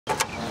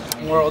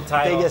World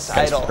title. Biggest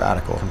idol.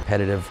 Radical,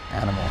 competitive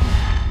animal.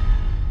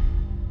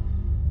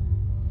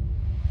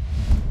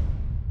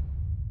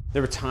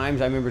 There were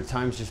times, I remember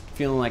times just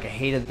feeling like I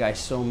hated the guy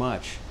so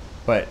much,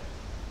 but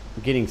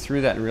getting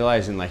through that and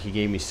realizing like he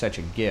gave me such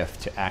a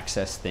gift to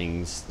access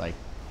things, like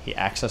he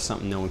accessed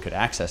something no one could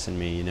access in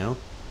me, you know?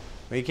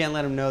 But you can't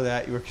let him know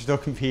that, you were still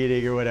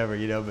competing or whatever,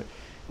 you know, but,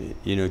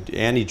 you know,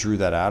 and he drew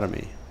that out of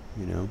me,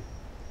 you know?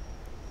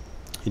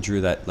 He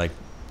drew that like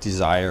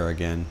desire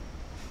again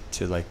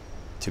to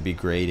be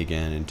great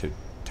again and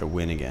to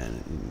win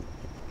again. And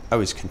I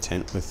was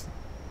content with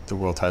the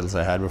world titles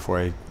I had before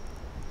I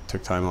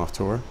took time off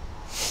tour,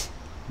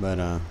 but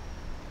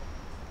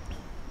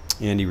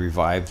Andy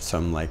revived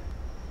some like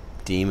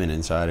demon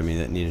inside of me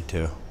that needed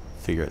to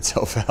figure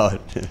itself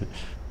out.